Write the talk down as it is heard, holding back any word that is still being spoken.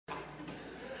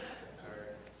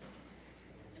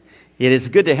It is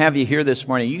good to have you here this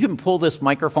morning. You can pull this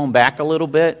microphone back a little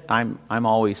bit. I'm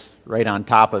always right on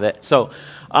top of it. So,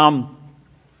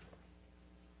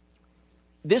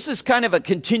 this is kind of a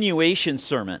continuation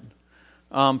sermon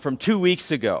from 2 weeks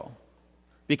ago,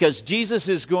 because Jesus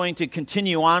is going to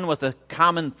continue on with a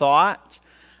common thought.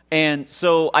 And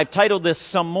so I've titled this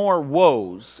Some More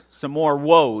Woes. Some More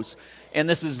Woes. And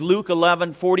this is Luke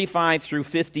 11:45 through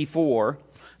 54.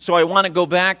 So I want to go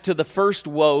back to the first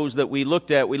woes that we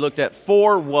looked at. We looked at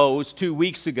 4 woes 2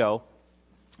 weeks ago.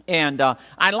 And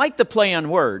I like the play on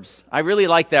words. I really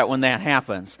like that when that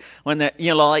happens. When that,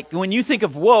 like when you think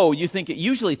of woe, you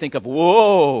usually think of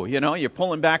whoa. You're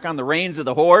pulling back on the reins of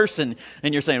the horse, and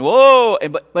you're saying whoa.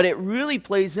 But it really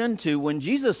plays into when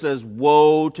Jesus says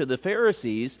woe to the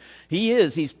Pharisees.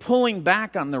 He's pulling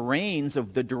back on the reins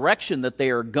of the direction that they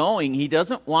are going. He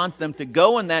doesn't want them to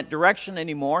go in that direction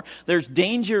anymore. There's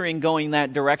danger in going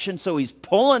that direction, so he's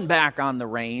pulling back on the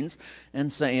reins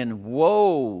and saying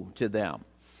woe to them.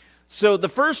 So the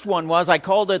first one was, I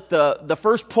called it the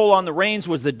first pull on the reins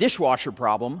was the dishwasher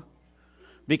problem,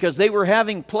 because they were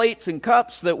having plates and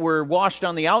cups that were washed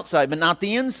on the outside but not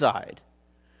the inside.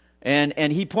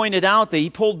 And he pointed out that he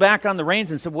pulled back on the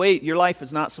reins and said, wait, your life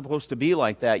is not supposed to be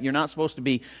like that. You're not supposed to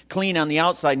be clean on the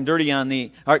outside and dirty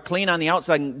clean on the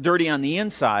outside and dirty on the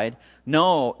inside.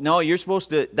 No, you're supposed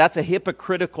to, that's a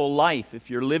hypocritical life if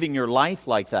you're living your life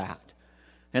like that.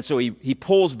 And so he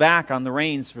pulls back on the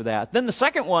reins for that. Then the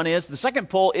second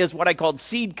pull is what I called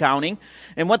seed counting.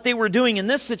 And what they were doing in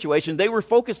this situation, they were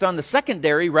focused on the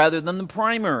secondary rather than the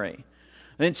primary.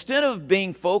 And instead of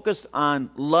being focused on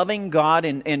loving God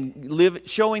and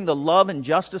showing the love and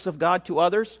justice of God to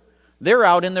others, they're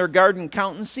out in their garden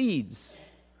counting seeds.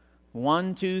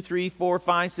 1, 2, 3, 4,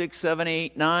 5, 6, 7,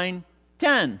 8, 9,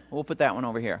 10. We'll put that one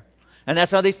over here. And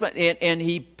that's how they spent. And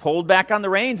he pulled back on the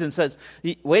reins and says,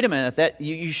 wait a minute,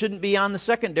 you shouldn't be on the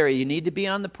secondary. You need to be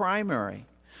on the primary.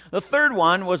 The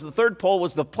third pull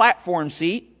was the platform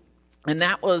seat. And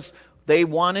that was, they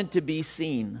wanted to be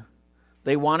seen.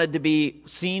 They wanted to be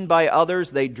seen by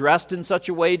others. They dressed in such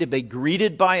a way to be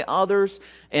greeted by others.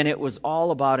 And it was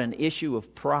all about an issue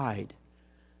of pride.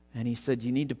 And he said,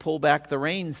 you need to pull back the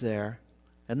reins there.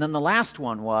 And then the last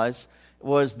one was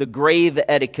the grave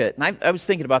etiquette. And I was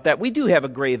thinking about that. We do have a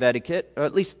grave etiquette, or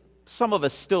at least some of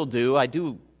us still do. I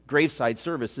do graveside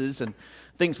services and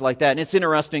things like that. And it's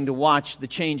interesting to watch the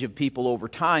change of people over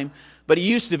time. But it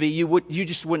used to be you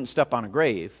just wouldn't step on a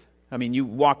grave. I mean, you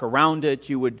walk around it.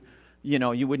 You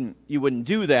wouldn't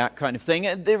do that kind of thing.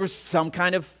 And there was some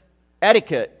kind of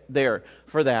etiquette there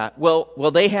for that.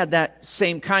 Well, they had that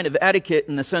same kind of etiquette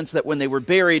in the sense that when they were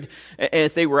buried,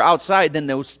 if they were outside, then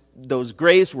those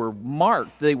graves were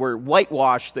marked. They were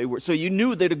whitewashed. So you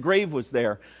knew that a grave was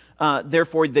there.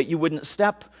 Therefore, that you wouldn't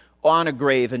step on a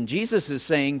grave. And Jesus is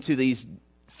saying to these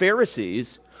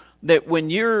Pharisees that when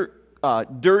you're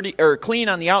dirty or clean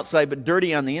on the outside but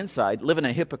dirty on the inside, living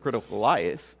a hypocritical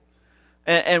life,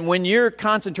 and when you're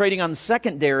concentrating on the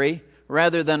secondary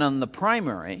rather than on the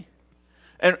primary,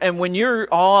 and when you're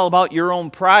all about your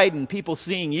own pride and people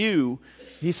seeing you,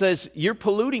 he says you're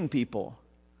polluting people.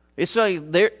 It's like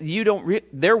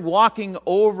they're walking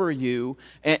over you,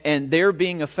 and they're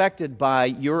being affected by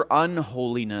your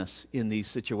unholiness in these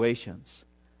situations.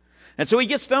 And so he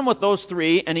gets done with those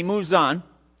 3, and he moves on.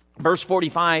 Verse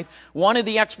 45, one of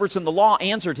the experts in the law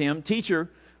answered him,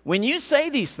 "Teacher, when you say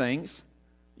these things,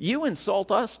 you insult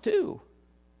us too."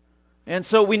 And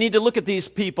so we need to look at these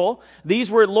people.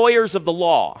 These were lawyers of the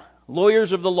law.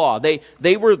 Lawyers of the law.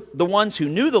 They were the ones who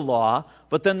knew the law,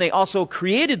 but then they also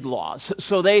created laws.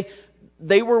 So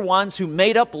they were ones who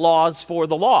made up laws for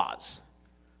the laws.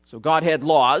 So God had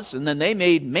laws, and then they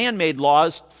made man-made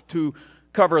laws to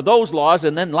cover those laws,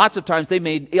 and then lots of times they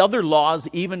made other laws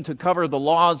even to cover the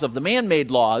laws of the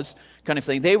man-made laws kind of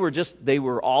thing. They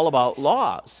were all about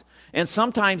laws. And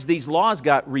sometimes these laws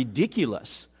got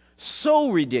ridiculous. So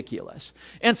ridiculous.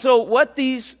 And so what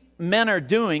these men are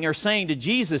doing or saying to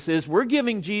Jesus is, we're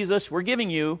giving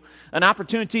you an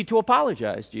opportunity to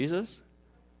apologize, Jesus.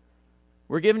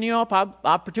 We're giving you an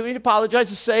opportunity to apologize,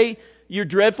 to say you're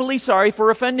dreadfully sorry for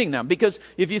offending them. Because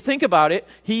if you think about it,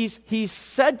 he's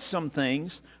said some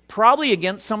things probably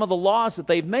against some of the laws that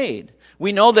they've made.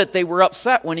 We know that they were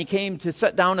upset when he came to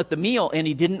sit down at the meal and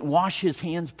he didn't wash his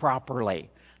hands properly.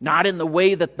 Not in the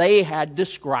way that they had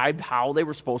described how they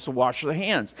were supposed to wash their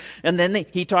hands. And then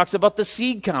he talks about the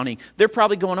seed counting. They're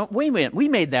probably going, oh, wait a minute, we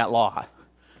made that law.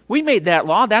 We made that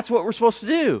law. That's what we're supposed to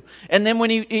do. And then when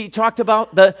he talked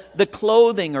about the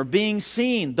clothing or being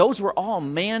seen, those were all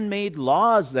man-made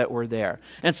laws that were there.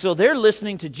 And so they're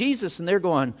listening to Jesus and they're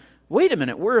going, wait a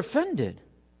minute, we're offended.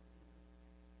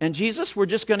 And Jesus, we're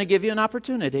just going to give you an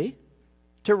opportunity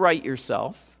to right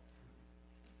yourself.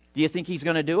 Do you think he's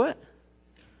going to do it?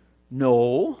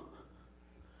 No.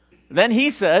 Then he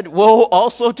said, woe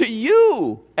also to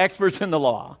you, experts in the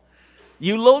law.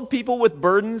 You load people with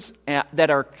burdens that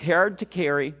are hard to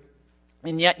carry,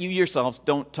 and yet you yourselves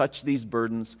don't touch these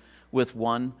burdens with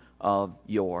one of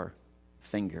your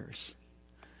fingers.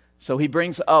 So he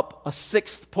brings up a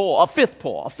fifth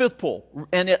pull,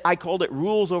 and I called it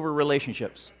rules over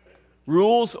relationships.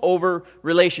 Rules over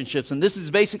relationships. And this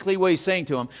is basically what he's saying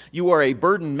to him. You are a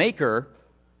burden maker,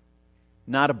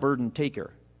 not a burden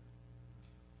taker.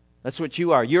 That's what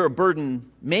you are. You're a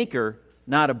burden maker,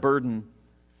 not a burden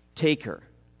taker.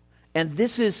 And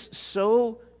this is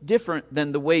so different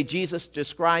than the way Jesus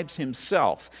describes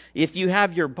himself. If you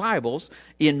have your Bibles,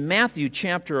 in Matthew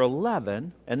chapter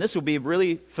 11, and this will be a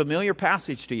really familiar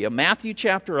passage to you, Matthew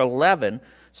chapter 11,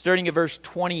 starting at verse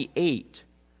 28,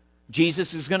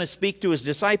 Jesus is going to speak to his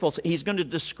disciples. He's going to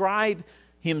describe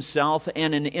himself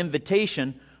and an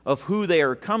invitation of who they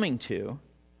are coming to.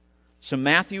 So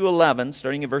Matthew 11,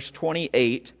 starting at verse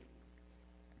 28,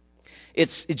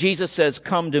 Jesus says,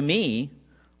 "Come to me,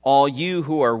 all you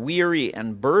who are weary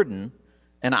and burdened,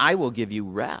 and I will give you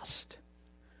rest.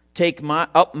 Take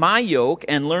up my yoke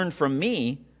and learn from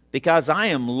me, because I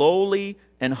am lowly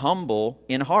and humble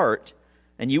in heart,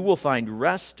 and you will find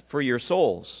rest for your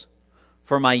souls.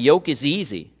 For my yoke is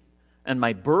easy, and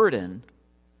my burden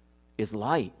is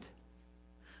light."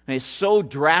 And it's so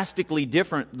drastically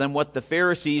different than what the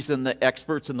Pharisees and the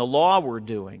experts in the law were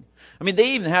doing. I mean,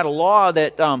 they even had a law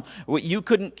that you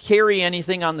couldn't carry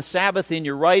anything on the Sabbath in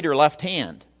your right or left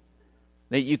hand.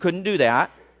 That you couldn't do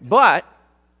that, but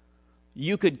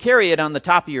you could carry it on the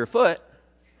top of your foot.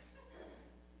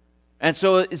 And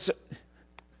so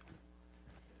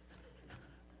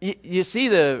you see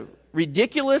the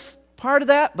ridiculous part of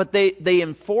that, but they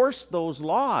enforced those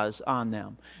laws on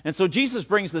them. And so Jesus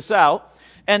brings this out,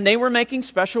 and they were making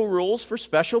special rules for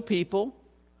special people.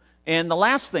 And the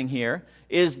last thing here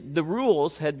is the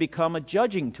rules had become a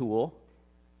judging tool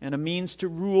and a means to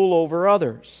rule over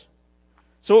others.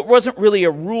 So it wasn't really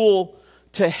a rule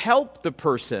to help the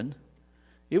person.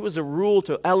 It was a rule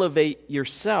to elevate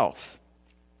yourself.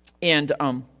 And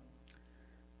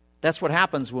that's what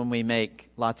happens when we make,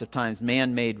 lots of times,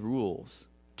 man-made rules.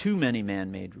 Too many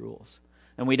man-made rules.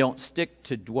 And we don't stick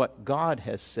to what God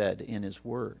has said in his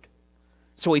word.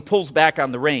 So he pulls back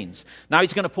on the reins. Now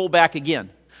he's going to pull back again.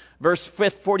 Verse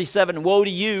 47, "Woe to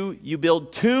you, you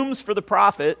build tombs for the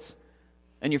prophets,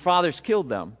 and your fathers killed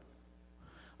them."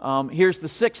 Here's the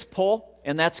sixth pull,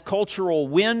 and that's cultural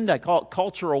wind. I call it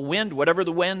cultural wind, whatever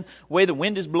the way the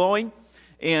wind is blowing.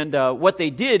 And what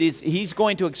they did is he's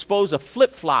going to expose a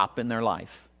flip-flop in their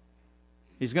life.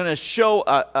 He's going to show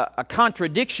a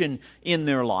contradiction in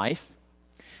their life.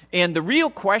 And the real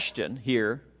question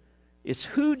here is,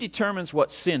 who determines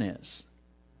what sin is?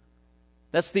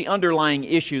 That's the underlying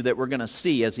issue that we're going to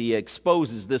see as he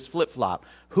exposes this flip-flop.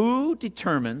 Who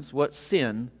determines what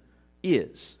sin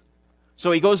is?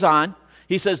 So he goes on.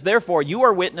 He says, "Therefore, you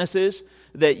are witnesses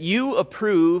that you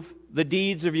approve the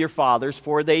deeds of your fathers,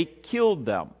 for they killed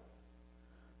them."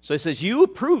 So he says, you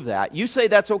approve that. You say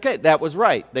that's okay. That was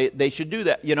right. They should do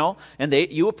that, and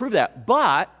you approve that.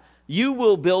 But you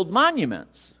will build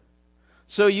monuments.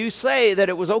 So you say that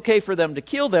it was okay for them to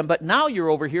kill them, but now you're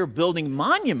over here building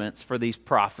monuments for these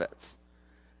prophets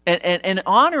and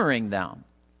honoring them.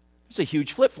 It's a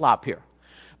huge flip-flop here.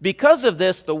 "Because of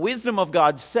this, the wisdom of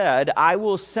God said, I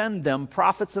will send them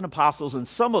prophets and apostles, and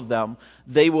some of them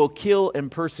they will kill and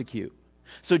persecute."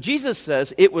 So Jesus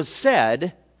says it was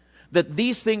said that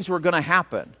these things were going to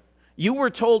happen. You were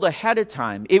told ahead of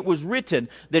time. It was written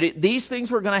that these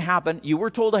things were going to happen. You were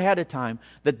told ahead of time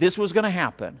that this was going to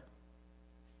happen.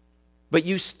 But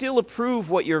you still approve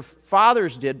what your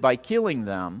fathers did by killing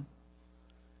them,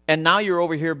 and now you're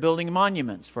over here building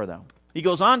monuments for them. He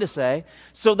goes on to say,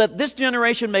 "So that this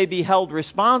generation may be held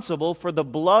responsible for the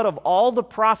blood of all the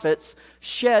prophets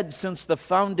shed since the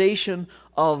foundation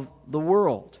of the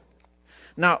world."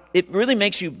 Now, it really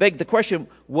makes you beg the question,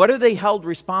 what are they held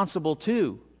responsible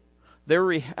to?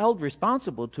 They're held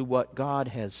responsible to what God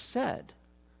has said.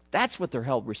 That's what they're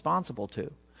held responsible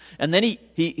to. And then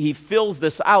he fills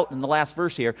this out in the last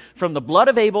verse here. "From the blood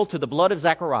of Abel to the blood of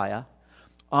Zechariah,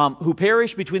 who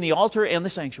perished between the altar and the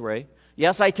sanctuary,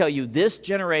 yes, I tell you, this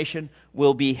generation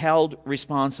will be held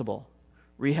responsible."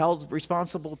 Held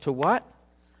responsible to what?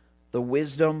 The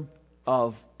wisdom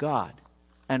of God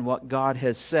and what God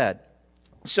has said.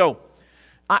 So,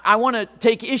 I want to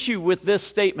take issue with this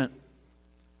statement.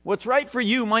 What's right for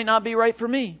you might not be right for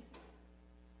me.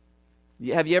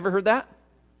 Have you ever heard that?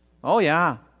 Oh,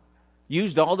 yeah.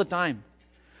 used all the time.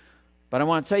 But I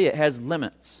want to tell you, it has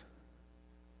limits.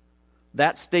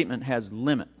 That statement has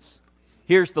limits.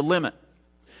 Here's the limit.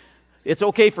 It's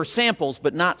okay for samples,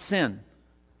 but not sin.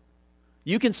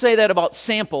 You can say that about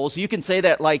samples. You can say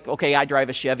that like, okay, I drive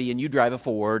a Chevy and you drive a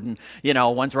Ford, and,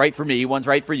 one's right for me, one's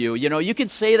right for you. You can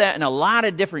say that in a lot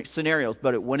of different scenarios,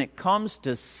 but when it comes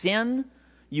to sin,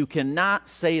 you cannot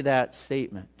say that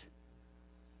statement.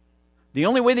 The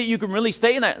only way that you can really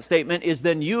say that statement is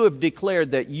then you have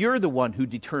declared that you're the one who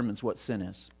determines what sin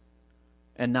is,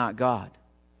 and not God.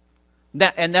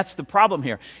 And that's the problem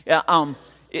here.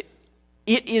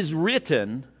 It is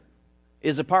written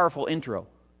is a powerful intro.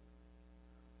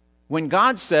 When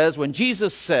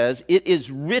Jesus says, it is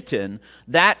written,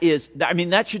 that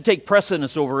should take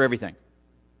precedence over everything.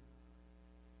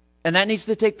 And that needs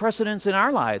to take precedence in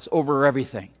our lives over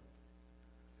everything.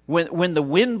 When the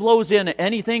wind blows in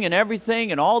anything and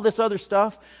everything and all this other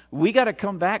stuff, we got to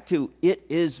come back to, it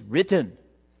is written.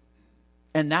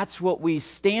 And that's what we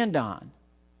stand on.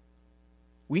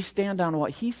 We stand on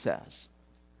what he says.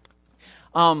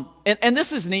 And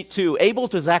this is neat too. Abel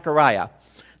to Zechariah.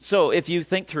 So if you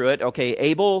think through it, okay,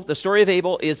 Abel, the story of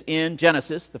Abel is in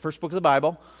Genesis, the first book of the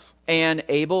Bible. And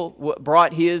Abel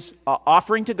brought his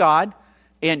offering to God.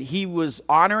 And he was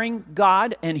honoring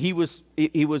God, and he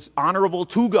was honorable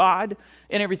to God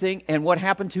and everything. And what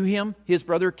happened to him? His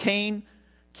brother Cain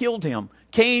killed him.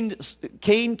 Cain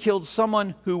killed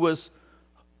someone who was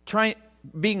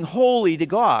being holy to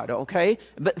God, okay?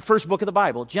 But first book of the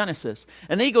Bible, Genesis.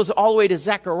 And then he goes all the way to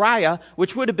Zechariah,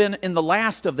 which would have been in the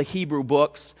last of the Hebrew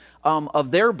books of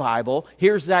their Bible.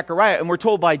 Here's Zechariah, and we're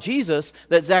told by Jesus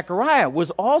that Zechariah was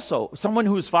also someone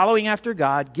who was following after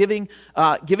God, giving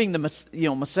the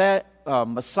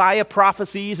Messiah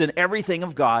prophecies and everything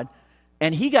of God.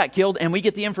 And he got killed, and we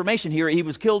get the information here. He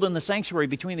was killed in the sanctuary,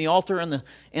 between the altar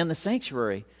and the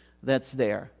sanctuary that's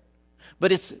there.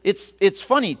 But it's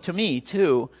funny to me,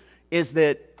 too, is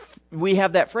that we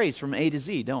have that phrase from A to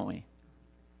Z, don't we?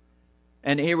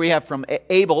 And here we have from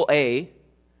Abel, A,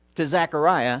 to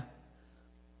Zechariah,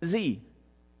 Z.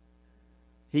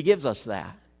 He gives us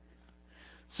that.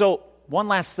 So, one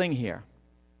last thing here.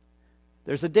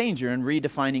 There's a danger in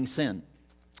redefining sin.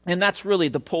 And that's really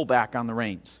the pullback on the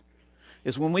reins.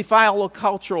 Is when we follow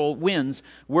cultural winds,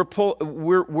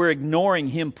 we're ignoring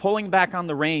him pulling back on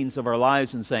the reins of our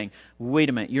lives and saying, wait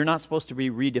a minute, you're not supposed to be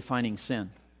redefining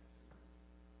sin.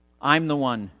 I'm the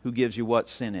one who gives you what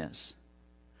sin is.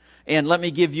 And let me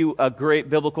give you a great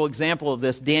biblical example of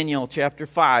this. Daniel chapter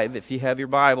 5, if you have your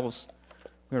Bibles.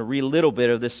 I'm going to read a little bit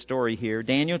of this story here.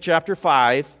 Daniel chapter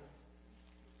 5.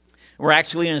 We're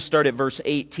actually going to start at verse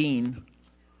 18.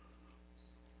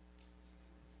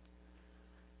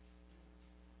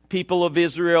 People of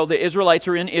Israel, the Israelites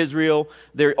are in Israel.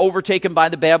 They're overtaken by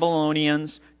the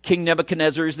Babylonians. King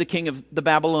Nebuchadnezzar is the king of the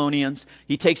Babylonians.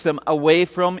 He takes them away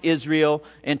from Israel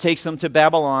and takes them to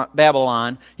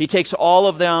Babylon. He takes all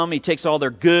of them. He takes all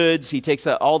their goods. He takes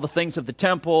all the things of the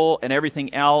temple and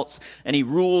everything else, and he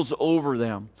rules over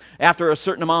them. After a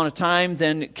certain amount of time,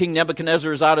 then King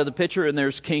Nebuchadnezzar is out of the picture, and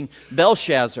there's King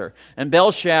Belshazzar. And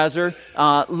Belshazzar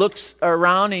looks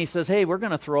around and he says, "Hey, I'm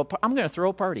going to throw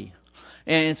a party."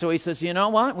 And so he says, "You know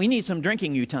what? We need some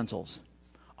drinking utensils."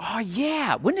 Oh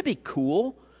yeah, wouldn't it be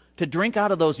cool to drink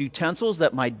out of those utensils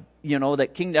that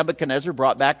that King Nebuchadnezzar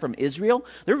brought back from Israel?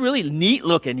 They're really neat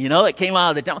looking, that came out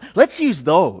of the temple. Let's use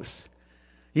those.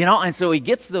 And so he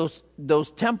gets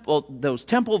those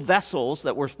temple vessels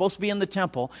that were supposed to be in the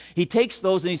temple. He takes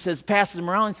those and he says, passes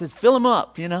them around and says, "Fill them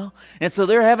up," And so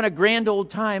they're having a grand old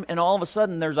time, and all of a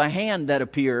sudden there's a hand that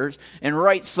appears and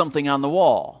writes something on the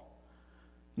wall.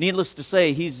 Needless to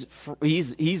say, he's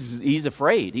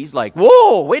afraid. He's like,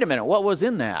 "Whoa, wait a minute, what was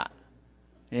in that?"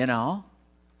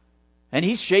 And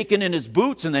he's shaking in his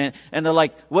boots, and they're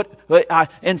like, "What?"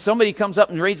 And somebody comes up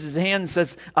and raises his hand and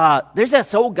says, "There's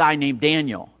this old guy named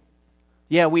Daniel.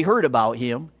 Yeah, we heard about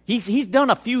him. He's done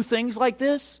a few things like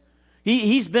this.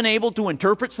 He's been able to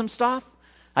interpret some stuff.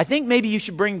 I think maybe you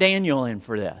should bring Daniel in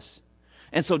for this."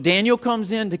 And so Daniel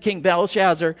comes in to King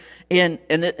Belshazzar, and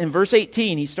in verse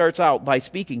 18, he starts out by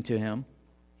speaking to him.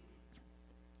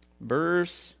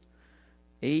 Verse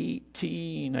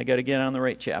 18, I got to get on the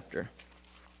right chapter.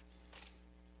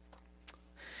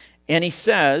 And he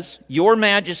says, "Your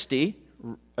Majesty,"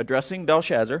 addressing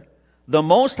Belshazzar, "the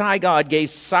Most High God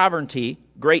gave sovereignty,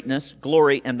 greatness,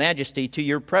 glory, and majesty to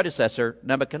your predecessor,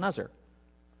 Nebuchadnezzar.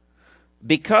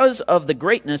 Because of the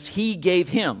greatness he gave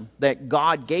him," that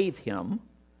God gave him,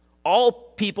 "all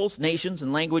peoples, nations,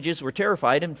 and languages were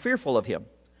terrified and fearful of him.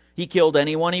 He killed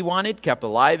anyone he wanted, kept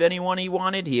alive anyone he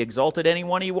wanted, he exalted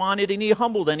anyone he wanted, and he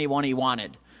humbled anyone he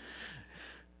wanted."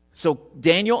 So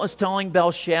Daniel is telling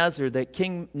Belshazzar that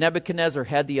King Nebuchadnezzar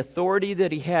had the authority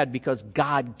that he had because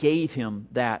God gave him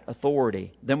that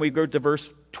authority. Then we go to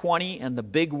verse 20 and the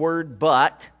big word,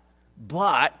 but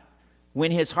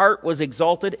when his heart was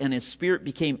exalted and his spirit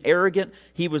became arrogant,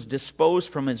 he was disposed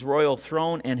from his royal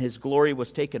throne and his glory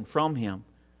was taken from him.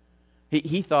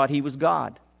 He thought he was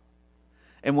God.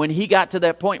 And when he got to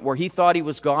that point where he thought he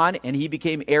was God and he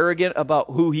became arrogant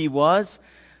about who he was,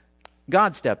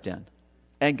 God stepped in.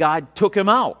 And God took him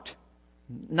out.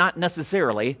 Not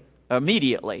necessarily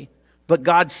immediately, but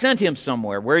God sent him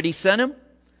somewhere. Where did he send him?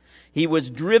 He was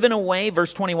driven away,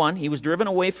 verse 21, he was driven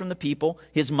away from the people.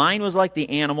 His mind was like the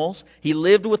animals. He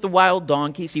lived with the wild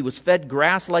donkeys. He was fed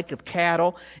grass like the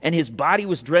cattle, and his body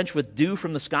was drenched with dew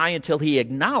from the sky until he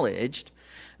acknowledged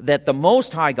that the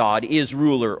Most High God is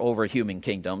ruler over human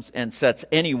kingdoms and sets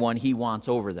anyone he wants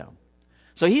over them.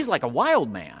 So he's like a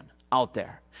wild man out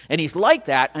there. And he's like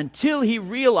that until he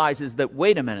realizes that,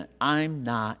 wait a minute, I'm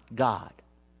not God.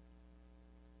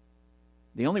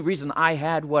 The only reason I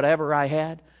had whatever I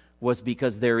had was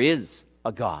because there is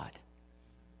a God.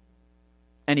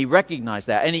 And he recognized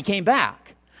that, and he came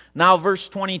back. Now, verse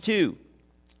 22,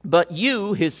 but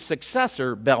you, his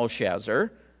successor,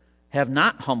 Belshazzar, have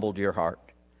not humbled your heart.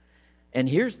 And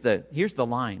here's the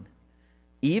line.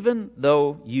 Even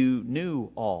though you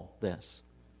knew all this.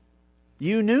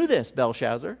 You knew this,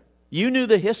 Belshazzar. You knew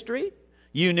the history.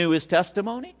 You knew his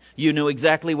testimony. You knew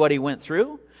exactly what he went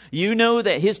through. You knew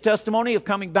that his testimony of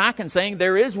coming back and saying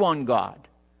there is one God.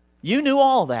 You knew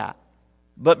all that.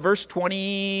 But verse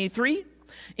 23,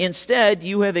 instead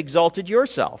you have exalted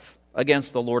yourself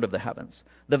against the Lord of the heavens.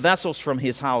 The vessels from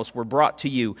his house were brought to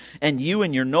you, and you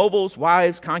and your nobles,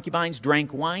 wives, concubines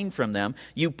drank wine from them.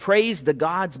 You praised the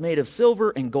gods made of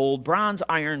silver and gold, bronze,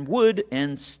 iron, wood,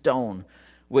 and stone,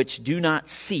 which do not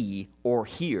see or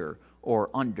hear or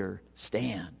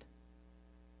understand.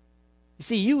 You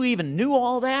see, you even knew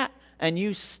all that, and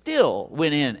you still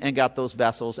went in and got those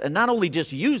vessels, and not only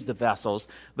just used the vessels,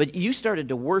 but you started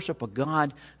to worship a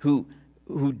God who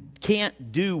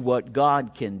can't do what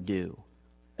God can do.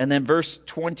 And then verse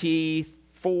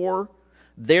 24,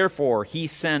 therefore he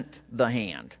sent the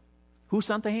hand. Who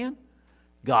sent the hand?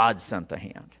 God sent the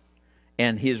hand.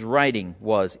 And his writing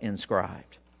was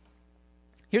inscribed.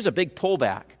 Here's a big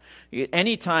pullback.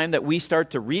 Anytime that we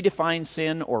start to redefine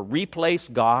sin or replace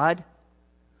God,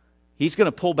 he's going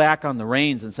to pull back on the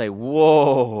reins and say,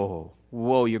 whoa,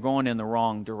 you're going in the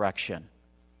wrong direction.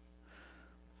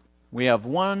 We have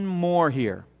one more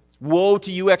here. Woe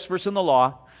to you experts in the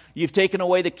law. You've taken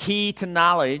away the key to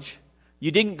knowledge.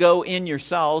 You didn't go in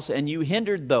yourselves, and you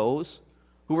hindered those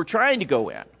who were trying to go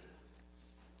in.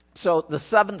 So the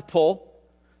seventh pull,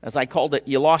 as I called it,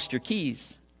 you lost your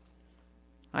keys.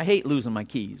 I hate losing my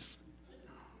keys.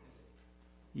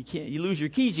 You lose your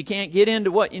keys, you can't get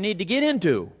into what you need to get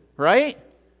into, right?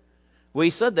 Well,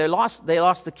 he said they lost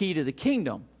the key to the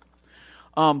kingdom.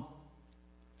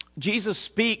 Jesus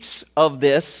speaks of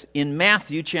this in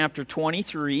Matthew chapter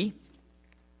 23.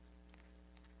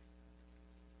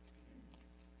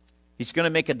 He's going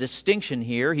to make a distinction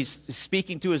here. He's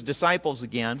speaking to his disciples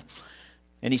again,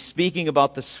 and he's speaking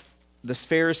about the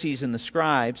Pharisees and the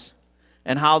scribes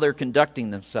and how they're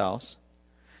conducting themselves.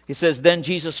 He says, then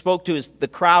Jesus spoke to the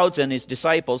crowds, and his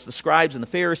disciples, the scribes and the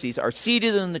Pharisees, are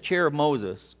seated in the chair of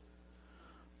Moses.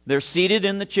 They're seated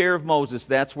in the chair of Moses.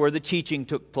 That's where the teaching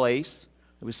took place.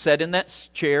 It was set in that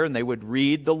chair, and they would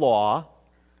read the law.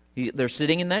 They're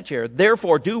sitting in that chair.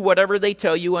 Therefore, do whatever they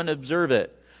tell you and observe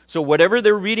it. So whatever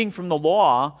they're reading from the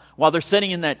law while they're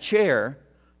sitting in that chair,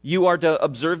 you are to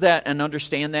observe that and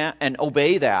understand that and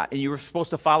obey that. And you were supposed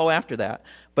to follow after that.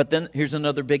 But then here's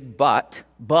another big but.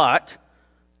 But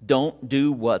don't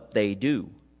do what they do,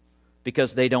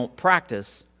 because they don't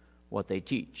practice what they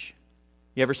teach.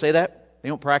 You ever say that? They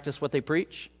don't practice what they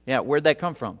preach? Yeah, where'd that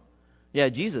come from? Yeah,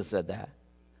 Jesus said that.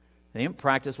 They don't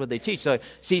practice what they teach. So,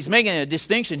 see, he's making a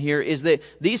distinction here, is that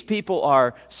these people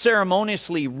are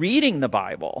ceremoniously reading the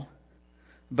Bible,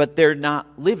 but they're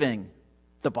not living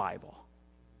the Bible.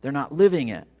 They're not living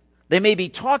it. They may be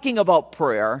talking about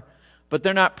prayer, but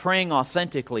they're not praying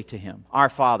authentically to him, our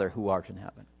Father who art in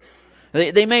heaven.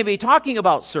 They may be talking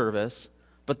about service,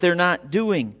 but they're not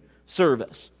doing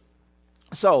service.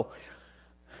 So,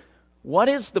 what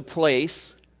is the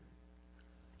place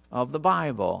of the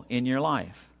Bible in your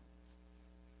life?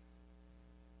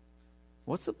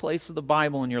 What's the place of the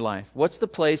Bible in your life? What's the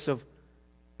place of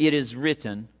it is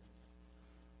written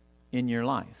in your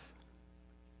life?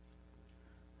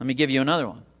 Let me give you another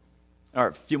one, or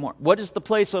a few more. What is the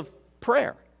place of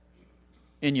prayer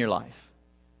in your life?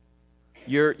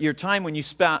 Your time when you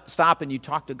stop and you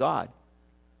talk to God.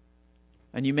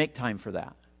 and you make time for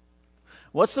that?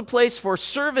 What's the place for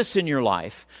service in your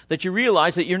life that you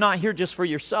realize that you're not here just for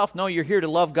yourself? No, you're here to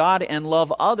love God and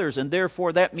love others, and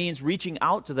therefore that means reaching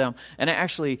out to them and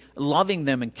actually loving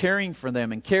them and caring for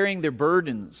them and carrying their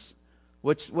burdens.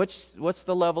 What's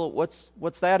the level?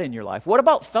 What's that in your life? What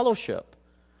about fellowship?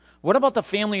 What about the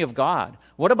family of God?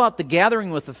 What about the gathering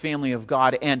with the family of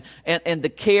God and the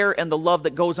care and the love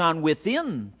that goes on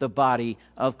within the body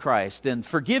of Christ and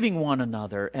forgiving one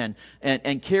another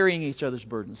and carrying each other's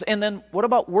burdens? And then what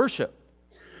about worship?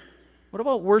 What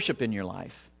about worship in your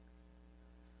life?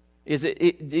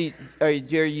 Are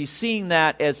you seeing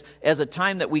that as a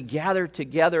time that we gather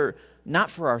together not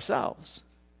for ourselves,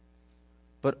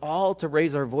 but all to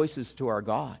raise our voices to our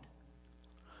God?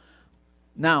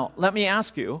 Now, let me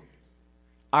ask you,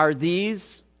 are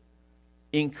these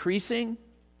increasing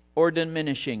or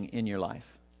diminishing in your life?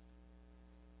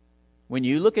 When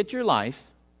you look at your life,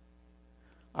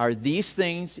 are these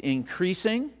things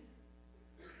increasing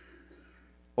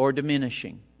or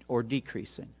diminishing or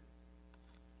decreasing?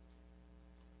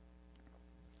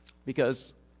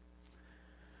 Because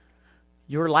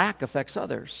your lack affects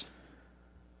others.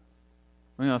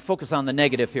 I'm going to focus on the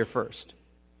negative here first.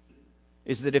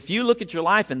 Is that if you look at your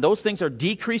life and those things are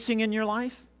decreasing in your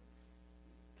life,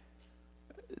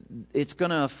 it's going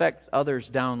to affect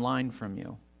others downline from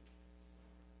you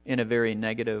in a very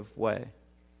negative way.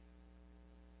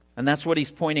 And that's what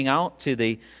he's pointing out to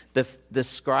the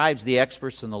scribes, the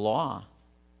experts in the law,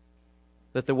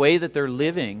 that the way that they're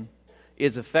living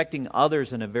is affecting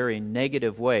others in a very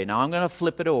negative way. Now, I'm going to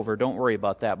flip it over. Don't worry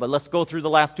about that. But let's go through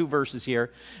the last two verses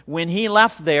here. When he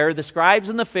left there, the scribes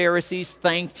and the Pharisees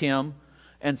thanked him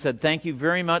and said, "Thank you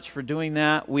very much for doing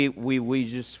that. We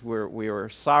were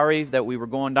sorry that we were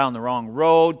going down the wrong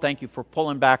road. Thank you for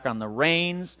pulling back on the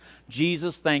reins.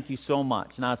 Jesus, thank you so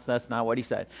much." No, that's not what he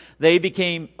said. They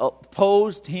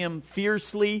opposed him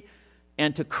fiercely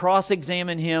and to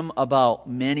cross-examine him about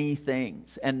many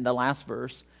things. And the last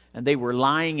verse, and they were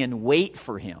lying in wait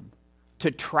for him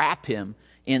to trap him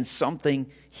in something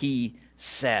he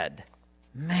said.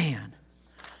 Man.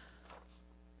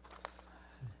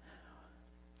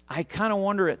 I kind of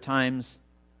wonder at times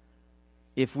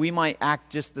if we might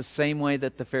act just the same way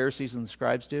that the Pharisees and the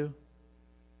scribes do.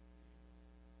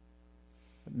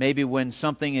 Maybe when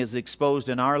something is exposed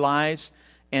in our lives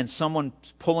and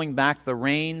someone's pulling back the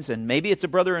reins, and maybe it's a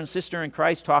brother and sister in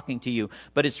Christ talking to you,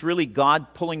 but it's really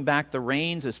God pulling back the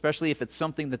reins, especially if it's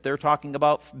something that they're talking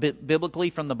about biblically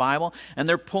from the Bible, and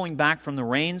they're pulling back from the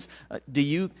reins. Do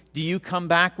you come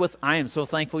back with, "I am so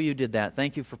thankful you did that.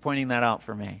 Thank you for pointing that out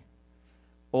for me"?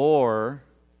 Or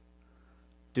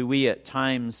do we at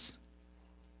times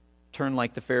turn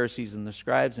like the Pharisees and the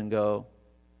scribes and go,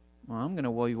 "Well, I'm going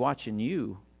to be watching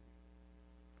you.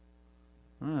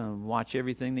 I'm going to watch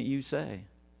everything that you say.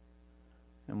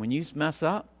 And when you mess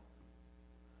up,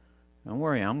 don't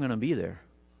worry, I'm going to be there.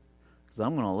 Because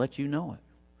I'm going to let you know it.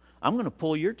 I'm going to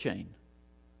pull your chain."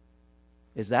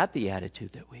 Is that the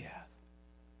attitude that we have?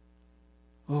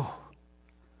 Oh,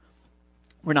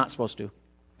 we're not supposed to.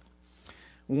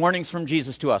 Warnings from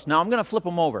Jesus to us. Now, I'm going to flip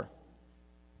them over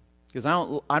because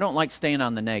I don't like staying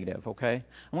on the negative, okay?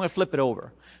 I'm going to flip it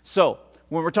over. So,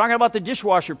 when we're talking about the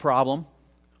dishwasher problem,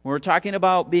 when we're talking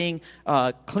about being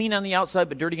clean on the outside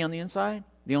but dirty on the inside,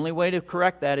 the only way to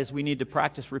correct that is we need to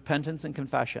practice repentance and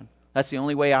confession. That's the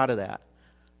only way out of that.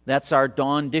 That's our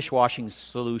Dawn dishwashing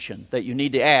solution that you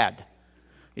need to add.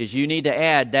 Is you need to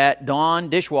add that Dawn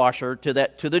dishwasher to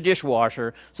the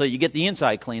dishwasher so you get the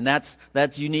inside clean. That's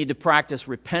you need to practice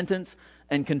repentance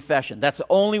and confession. That's the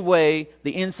only way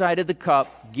the inside of the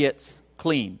cup gets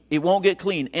clean. It won't get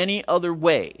clean any other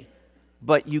way.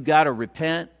 But you got to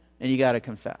repent and you got to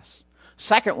confess.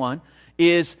 Second one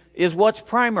is what's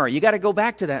primary. You got to go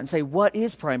back to that and say, what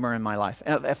is primary in my life?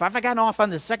 If I've gotten off on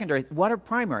the secondary, what are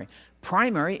primary?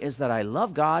 Primary is that I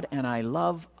love God and I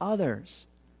love others.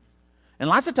 And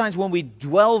lots of times when we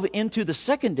delve into the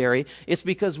secondary, it's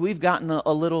because we've gotten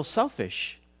a little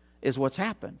selfish, is what's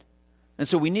happened. And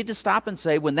so we need to stop and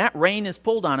say, when that rein is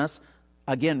pulled on us,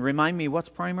 again, remind me what's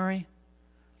primary?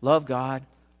 Love God,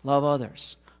 love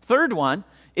others. Third one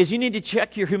is you need to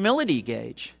check your humility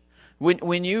gauge.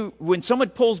 When someone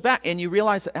pulls back and you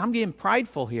realize, I'm getting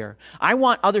prideful here, I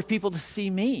want other people to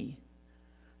see me,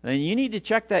 then you need to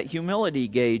check that humility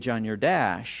gauge on your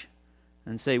dash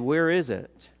and say, where is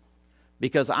it?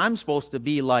 Because I'm supposed to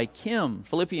be like him.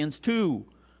 Philippians 2,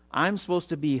 I'm supposed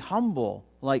to be humble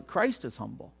like Christ is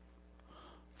humble.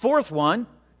 Fourth one,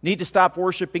 need to stop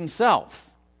worshiping self.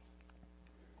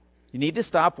 You need to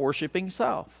stop worshiping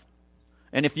self.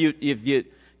 And if you're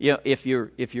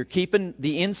keeping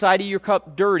the inside of your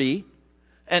cup dirty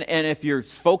and if you're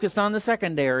focused on the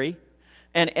secondary,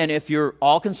 and if you're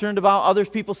all concerned about other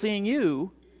people seeing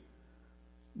you,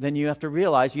 then you have to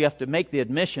realize, you have to make the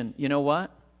admission, you know what?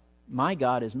 My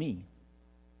God is me.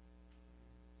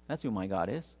 That's who my God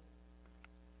is.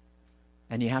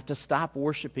 And you have to stop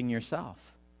worshiping yourself.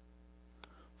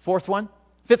 Fifth one,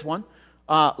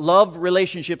 love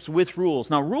relationships with rules.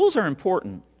 Now, rules are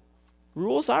important.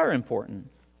 Rules are important.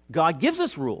 God gives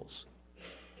us rules.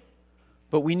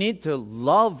 But we need to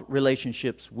love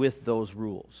relationships with those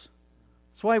rules.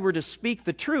 That's why we're to speak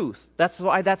the truth. That's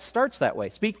why that starts that way.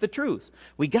 Speak the truth.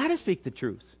 We got to speak the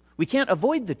truth. We can't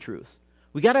avoid the truth.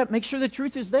 We got to make sure the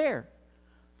truth is there.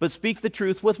 But speak the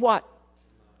truth with what?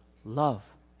 Love.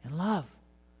 And love.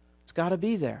 It's got to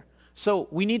be there. So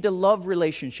we need to love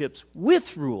relationships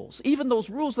with rules. Even those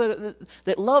rules that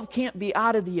love can't be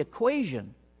out of the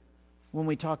equation when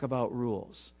we talk about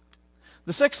rules.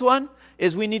 The sixth one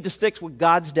is we need to stick with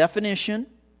God's definition.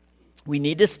 We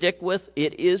need to stick with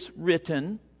it is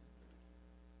written.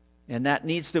 And that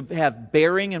needs to have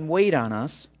bearing and weight on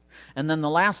us. And then the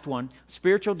last one,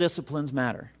 spiritual disciplines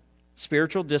matter.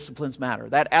 Spiritual disciplines matter.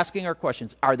 That asking our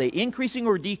questions, are they increasing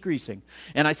or decreasing?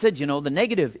 And I said, the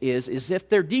negative is if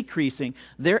they're decreasing,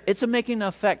 it's making an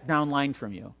effect downline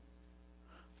from you.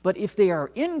 But if they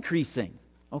are increasing,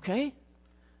 okay?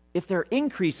 If they're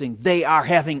increasing, they are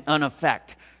having an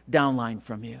effect downline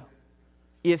from you.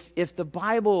 If the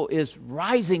Bible is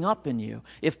rising up in you,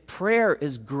 if prayer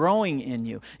is growing in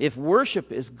you, if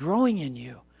worship is growing in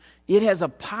you, it has a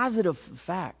positive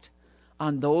effect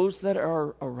on those that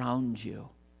are around you.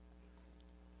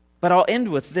 But I'll end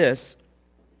with this.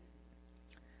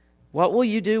 What will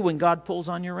you do when God pulls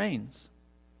on your reins?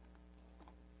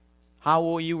 How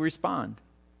will you respond?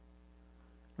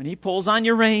 When He pulls on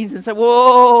your reins and says,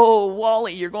 whoa,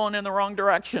 Wally, you're going in the wrong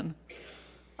direction.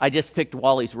 I just picked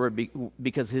Wally's word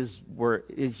because his word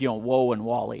is, whoa and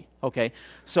Wally. Okay,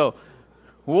 so,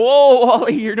 whoa,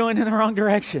 Wally, you're going in the wrong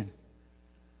direction.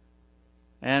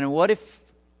 And what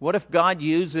if God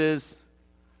uses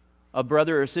a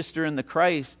brother or sister in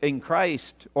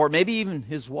Christ, or maybe even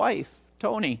his wife,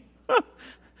 Tony,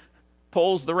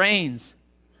 pulls the reins?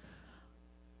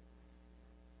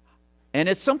 And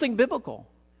it's something biblical.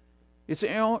 It's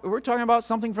we're talking about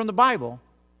something from the Bible.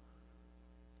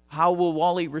 How will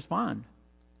Wally respond?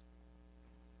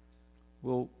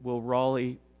 Will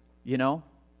Wally,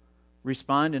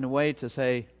 respond in a way to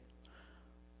say,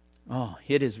 oh,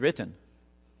 it is written?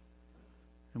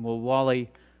 And will Wally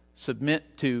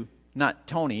submit to, not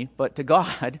Tony, but to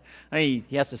God? I mean,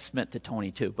 he has to submit to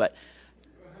Tony too, but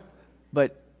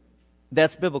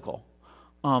that's biblical.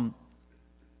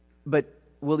 But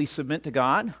will he submit to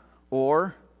God?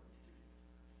 Or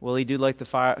will he do like the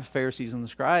Pharisees and the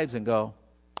scribes and go,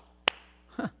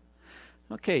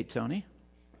 okay, Tony,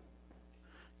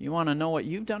 you want to know what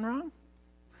you've done wrong?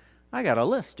 I got a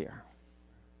list here.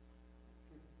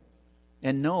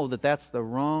 And know that that's the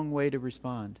wrong way to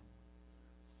respond.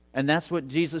 And that's what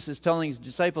Jesus is telling his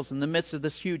disciples in the midst of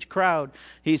this huge crowd.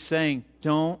 He's saying,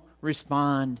 don't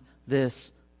respond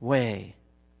this way.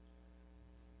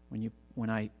 When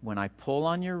I pull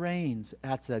on your reins,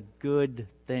 that's a good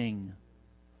thing.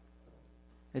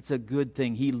 It's a good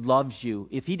thing. He loves you.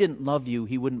 If He didn't love you,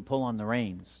 He wouldn't pull on the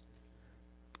reins.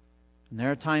 And there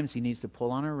are times He needs to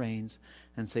pull on our reins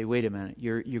and say, wait a minute,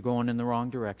 you're going in the wrong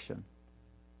direction.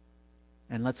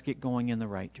 And let's get going in the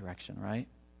right direction, right?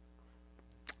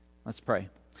 Let's pray.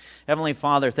 Heavenly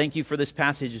Father, thank you for this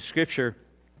passage of Scripture.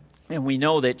 And we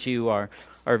know that you are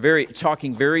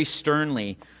talking very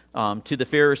sternly to the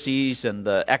Pharisees and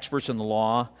the experts in the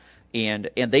law. And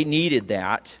they needed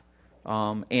that.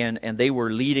 And they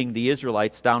were leading the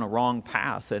Israelites down a wrong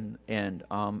path and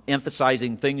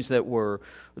emphasizing things that were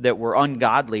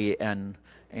ungodly and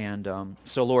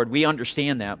so Lord, we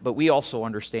understand that, but we also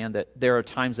understand that there are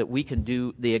times that we can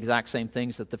do the exact same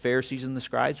things that the Pharisees and the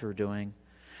scribes were doing,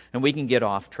 and we can get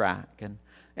off track,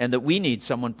 and that we need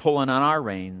someone pulling on our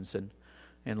reins,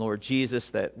 and Lord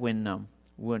Jesus, that when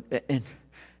and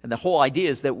the whole idea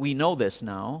is that we know this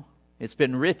now. It's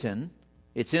been written.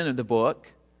 It's in the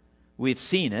book. We've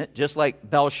seen it. Just like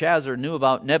Belshazzar knew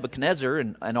about Nebuchadnezzar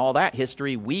and all that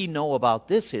history, we know about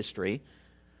this history.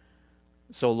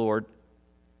 So, Lord,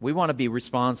 we want to be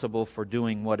responsible for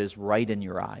doing what is right in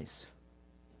your eyes.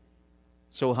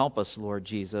 So help us, Lord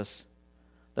Jesus,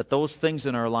 that those things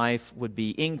in our life would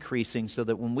be increasing so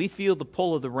that when we feel the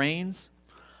pull of the reins,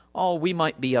 we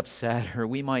might be upset or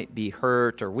we might be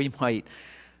hurt or we might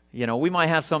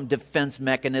have some defense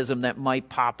mechanism that might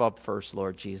pop up first,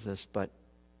 Lord Jesus, but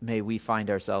may we find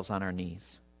ourselves on our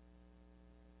knees.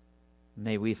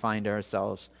 May we find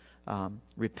ourselves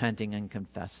repenting and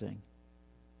confessing.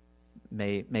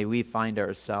 may we find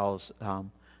ourselves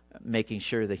making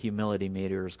sure the humility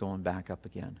meter is going back up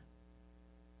again.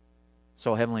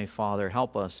 So, Heavenly Father,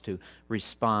 help us to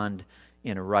respond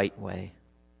in a right way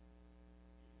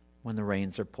when the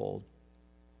reins are pulled.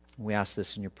 We ask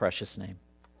this in your precious name.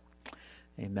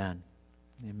 Amen.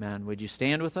 Amen. Would you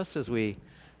stand with us as we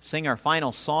sing our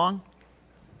final song?